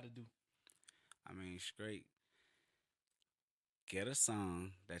that you got to do? I mean, straight. Get a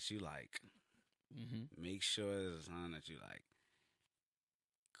song that you like. Make sure it's a song that you like.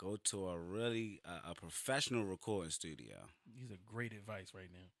 Go to a professional recording studio. These are great advice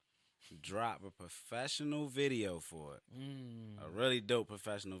right now. Drop a professional video for it. A really dope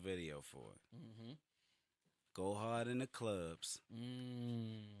professional video for it. Go hard in the clubs.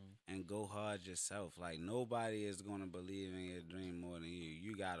 And go hard yourself. Like, nobody is going to believe in your dream more than you.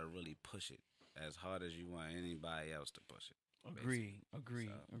 You got to really push it as hard as you want anybody else to push it. Agree.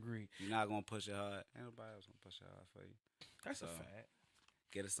 You're not going to push it hard. Ain't nobody else going to push it hard for you. That's a fact.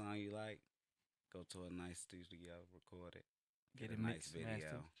 Get a song you like. Go to a nice studio, record it. Get a nice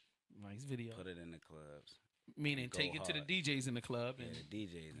video. Nice video. Put it in the clubs. Meaning take it to the DJs in the club and the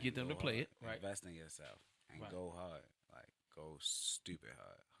DJs get them to play it. Right. Invest in yourself and go hard. Like, go stupid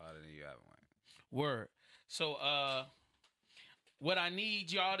hard. Harder than you ever went. Word. So, what I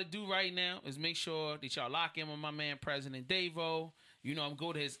need y'all to do right now is make sure that y'all lock in with my man, President Davo. I'm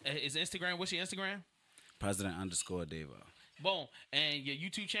go to his Instagram. What's your Instagram? President_Davo. Boom. And your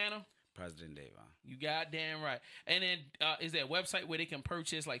YouTube channel? President Davo. You goddamn right. And then is there a website where they can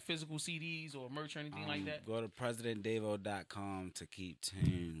purchase like physical CDs or merch or anything like that? Go to PresidentDavo.com to keep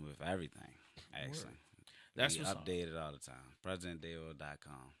tuned with everything. Actually. That's what's updated all the time.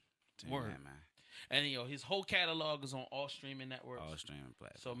 PresidentDavo.com. Tune in, man. And his whole catalog is on all streaming networks. All streaming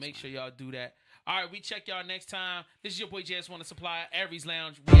platforms. So make sure man. y'all do that. All right, we check y'all next time. This is your boy JS1 Tha Supplier, Aries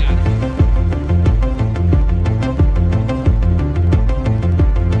Lounge. We out.